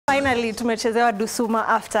Finally tumechezewa Dusuma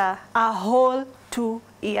after a whole 2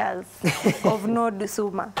 years of no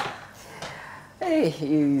Dusuma. Hey,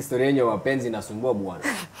 historia yenye mapenzi inasumbua bwana.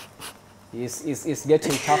 It's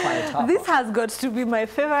getting tougher and tougher. This has got to be my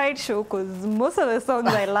favorite show because most of the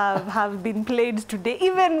songs I love have been played today,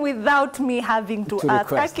 even without me having to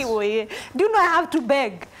ask. Aki woye, do you know I have to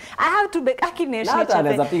beg? I have to beg. Aki Nesh nicheze.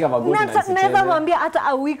 Anaweza piga magoti na nicheze. Naweza mwambia hata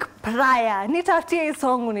a week prior. Nitafutie hii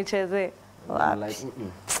song unicheze. Like,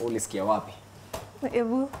 ulisikia wapi?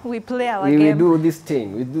 We play our game. We do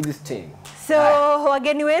this thing. So,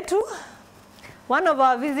 wageni wetu, one of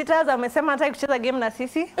our visitors amesema hataki kucheza game na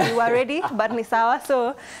sisi. We were ready, but ni sawa.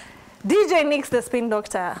 So, DJ Nix the Spin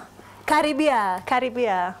Doctor.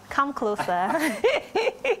 Karibia. Come closer.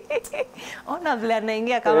 Ona vile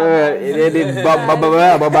anaingia kama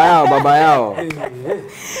baba yao.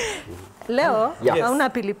 Leo, hauna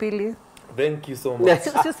pilipili. Thank you so much.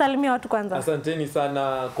 Si salimia watu kwanza. Asanteni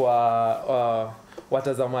sana kwa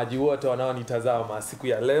watazamaji wote wanaonitazama siku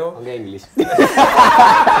ya leo. Ongea English.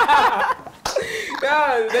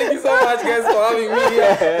 Yeah, thank you so much guys for having me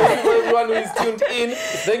here. Thank you for everyone who is tuned in.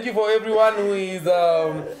 Thank you for everyone who is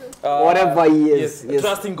whatever he is. Yes,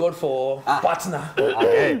 trusting God for partner.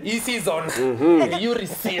 Hii season you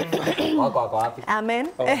receive. Wako wapi? Amen.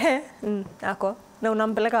 Ako. Na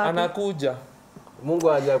unampeleka wapi? Anakuja. Mungu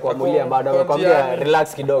haja kuamulia bado amekwambia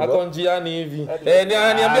relax kidogo. Ako njiani hivi.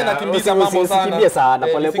 Niambie nakimbiza mambo sana. Usikimbie sana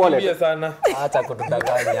polepole. Usikimbie sana. Acha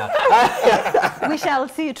kutudanganya. We shall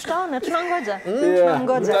see. Tutaona, tunangoja.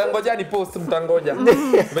 Mtangoja ni post mtangoja.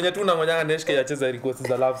 Venye tu unangoja Nesh yacheza request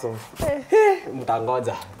za love song.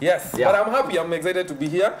 Mtangoja. Yes, but I'm happy, I'm excited to be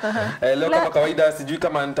here. Leo kama kawaida sijui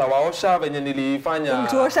kama nitawaosha venye nilifanya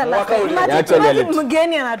mwaka uliopita.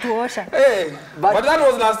 Mgeni anatuosha. But that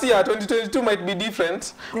was last year. 2022 might be different.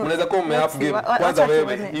 Unaweza kuwa ume-up game. Kwanza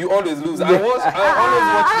wewe, you always lose. I always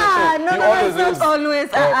watch the show. No, not always.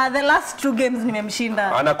 The last 2 games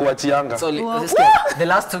nimemshinda. Anakuachianga. So the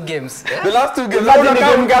last 2 games. The last 2 games. Ni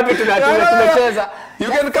game ngapi tunacheza?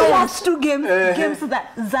 You can count. Last 2 games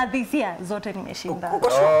za this year zote nimeshinda.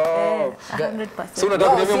 100%. So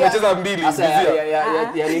unataka kuniambia umecheza 2 sasa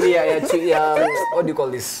ya nini ya what do you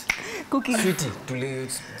call this? Cooking. Sweetie.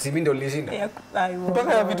 Sibindo lishinda.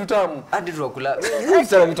 Mpaka ya vitu tamu. Hadi tunakula.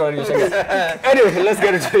 Sasa vitu walishinda. Anyway, let's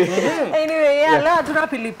get into it. Anyway, leo tuna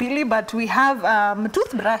pilipili but we have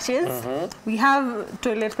toothbrushes. We have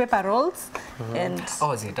toilet paper rolls and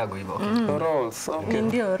zitago hivyo. Rolls. Okay.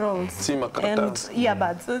 Ndio rolls. Si makata. And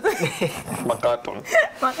earbuds. Makaton.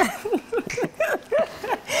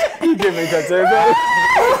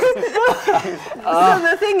 So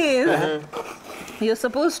the thing is, you're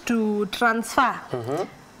supposed to transfer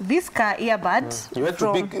this car earbud. You went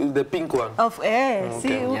to pick the pink one. Of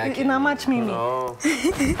see, ina match mimi. No.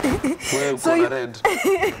 Wewe uko na red.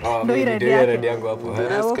 Red yangu hapo. The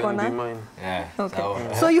rest can be mine. Yeah. Okay.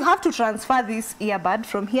 So you have to transfer this earbud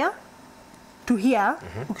from here to here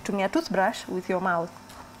ukitumia toothbrush with your mouth.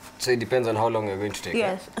 So it depends on how long you're going to take.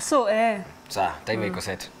 Yes. So time iko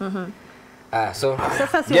set. So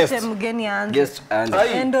sasa sio mgeni anze. Guest and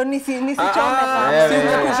ndo nisichome kama.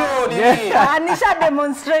 Nisha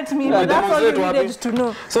demonstrate mimi. That's all you needed to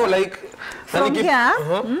know. So like from here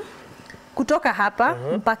kutoka hapa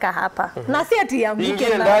mpaka hapa. Na si ati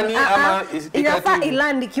yanguke ndani ama inafaa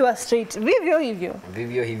iland ikiwa straight. Vivyo hivyo.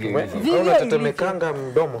 Unatetemekanga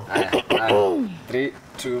mdomo. 3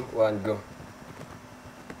 2 1 go.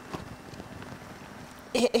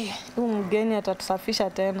 Mgeni atatusafisha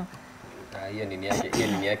tena. Hiyo nini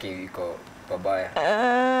yake iko pabaya.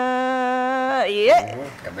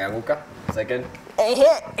 Kameanguka. Second.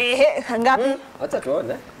 Ngapi? Acha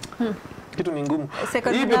tuone. Kitu ni ngumu.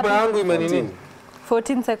 Hii pepa yangu imenini?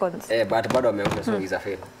 14 seconds. But bado ameanguka so is a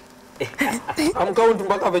fail. I'm count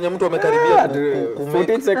mpaka venye mtu amekaribia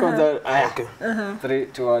 14 seconds. Okay. 3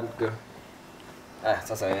 2 1 go.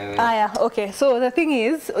 Sasa wewe. Okay. So the thing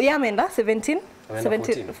is, ameenda 14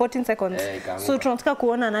 seconds. So tunataka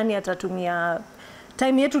kuona nani atatumia.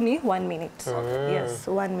 Time yetu ni 1 minute. Yes,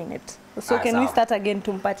 1 minute. So can we start again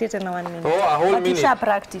tumpatie tena 1 minute? A whole minute. Tutasha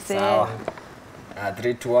practice. 3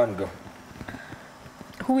 2 1 go.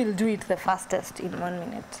 Who will do it the fastest in 1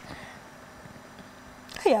 minute?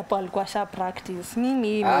 Hapo alikuwa sha practice.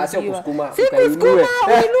 Mimi sikusukuma.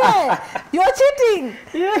 Uinue. You are cheating.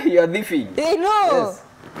 Yeah, you are thieving. No. Yes.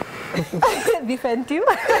 Defensive.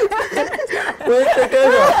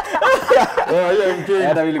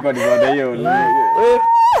 Hata vile kwa ndio hiyo.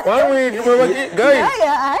 1 week guys.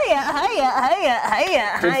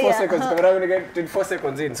 Haya. 24 seconds. Kamera 24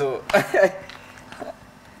 seconds in. So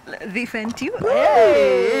defend you.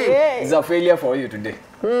 It's a failure for you today.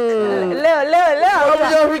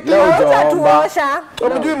 Leo tuosha.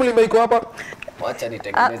 Unajui mlima iko hapa? Wacha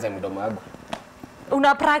nitengeneze mdomo wangu.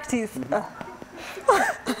 Una practice.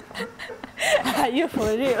 Are you for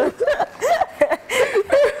real?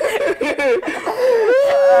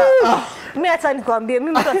 Mimi hata nikwambie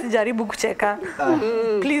mimi mtu asijaribu kucheka.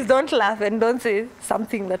 Please don't laugh and don't say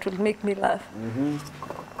something that will make me laugh.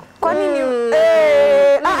 Kwa nini?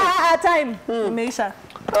 Time imeisha.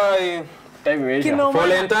 Time imeisha.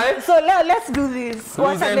 Valentine. So let's do this.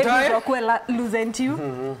 What's a lady wakwe losent you?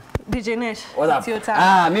 DJ Nesh, it's your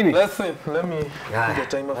time. Mimi. Let's see. Let me get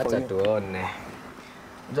timer for you. Acha tuone.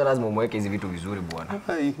 Unajua lazima umweke hizi vitu vizuri bwana.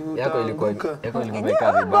 Yako ilikuwa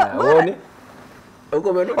imekaa vibaya. Uone? Huko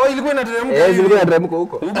umeona? Ilikuwa inateremka. Ilikuwa inateremka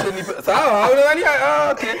huko. Sawa, unadhani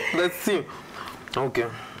okay, let's see. Okay.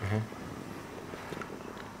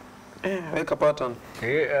 Weka pattern. In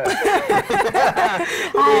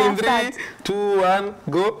 3, 2, 1,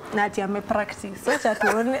 go. Nati ame practice. Acha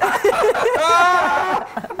tuone.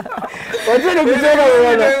 Wacha nikucheka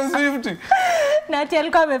bwana. Nati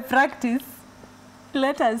alikuwa ame practice.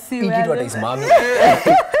 Let us see where. Kitu ataisimama.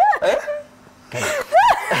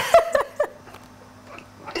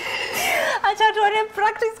 Acha tuone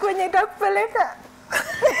practice kwenye itakupeleka.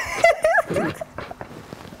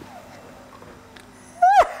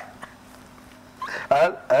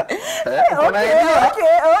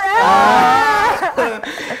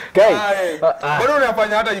 Bado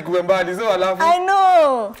unafanya hata ikuwe mbali sio alafu. I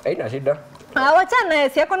know. Haina shida. Wacha naye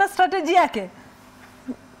si yako na strategy yake.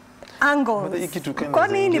 Angle. Kwa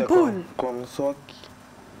nini pool? Kwa mswaki.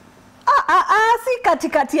 Si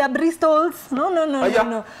katikati ya Bristols.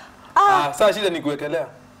 No. Sasa shida ni kuwekelea.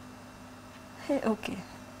 Okay.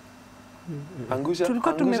 Angusha.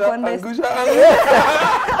 Tulikuwa tumekuanda.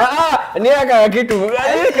 Nyaga kitu.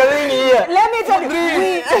 Kazini hii. Let me tell you.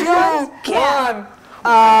 We don't care.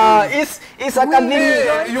 It's a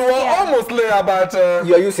kadini. You are almost there but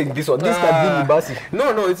you are using this one. This kadini basi.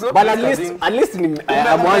 No, it's not. But at least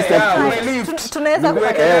I'm one step. Tunaweza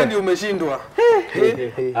kuwekelea ndio umeshindwa.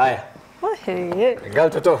 Haya. Girl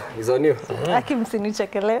Toto is on you. Aki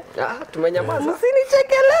msinichekele. Tumenyamaza.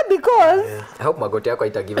 Msinichekele because I hope magoti yako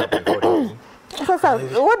ita give up God. Sasa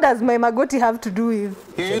what does my magoti have to do with?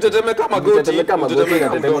 Utatemeka magoti. Utatemeka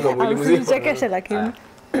mwili mzima. Msinichekeshe lakini.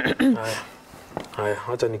 Haya,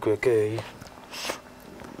 acha nikuwekee hii.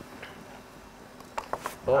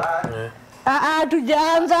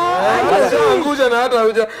 Tujaanza. Angusha na hata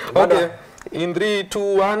huja. Okay. In 3,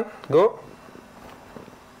 2, 1, go.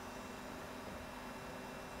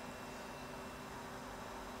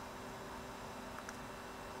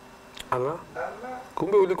 Ala.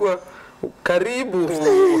 Kumbe ulikuwa karibu.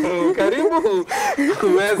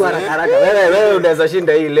 Kwa haraka. Wewe unaweza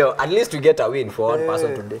shinda hii leo. At least you get a win for one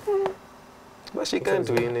person today. But she can't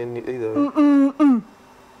win either.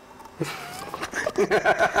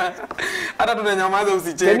 Hata tunanyamaza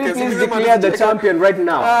usicheke. Can you please declare the champion right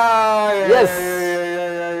now? Yes.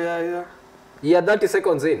 Yeah. You are 30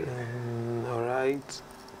 seconds in. All right.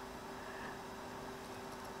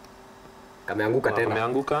 Kameanguka tena.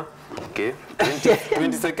 Kameanguka. Okay.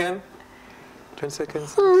 20 seconds. 20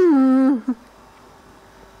 seconds.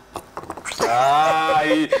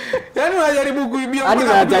 Yani unajaribu kuibia. Hadi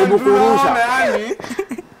unajaribu kurusha.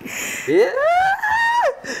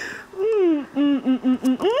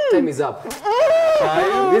 Time is up.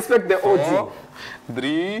 5. Respect the OG.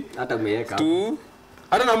 3. Hata umeweka. 2.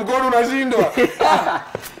 Hata na mkono unashindwa.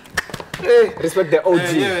 Respect the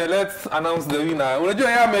OG. Yeah, let's announce the winner. Unajua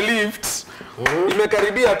yeye amelift.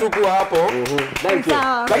 Imekaribia tu kwa hapo.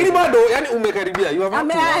 Lakini bado yani umekaribia. You have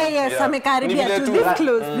not. Yes, amekaribia tu.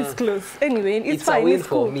 This close. Anyway, it's fine. It's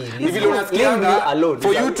for me. If you alone,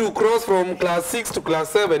 for you to cross from class 6 to class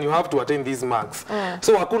 7, you have to attain these marks.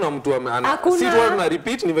 So hakuna mtu si tu na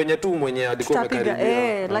repeat ni venye tu mwenye alikuwa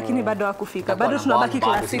amekaribia. Lakini bado hakufika. Bado tunabaki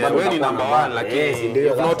class 6. Wewe ni number 1 lakini you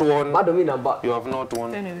have not won. Bado mimi number. You have not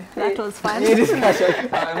won. Anyway, that was fun.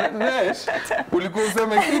 Nesh, ulikuwa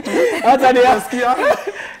useme kitu. Hata nasikia.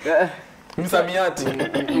 Msamiati.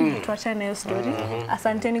 Tuachane hiyo story.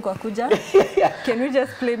 Asanteni kwa kuja. Can we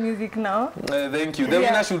just play music now? Thank you. The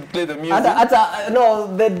winner should play the music. No,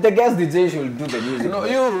 the guest DJ should do the music. No,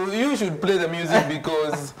 you should play the music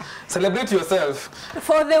because celebrate yourself.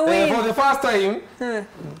 For the win. For the first time,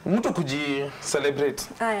 mtu kuji-celebrate.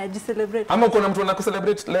 Ji-celebrate. Ama kuna mtu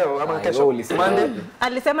anaku-celebrate leo ama kesho? Monday?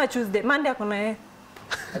 Alisema Tuesday. Monday akona yeye.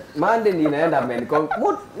 Monday ni inaenda men.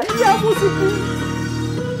 What?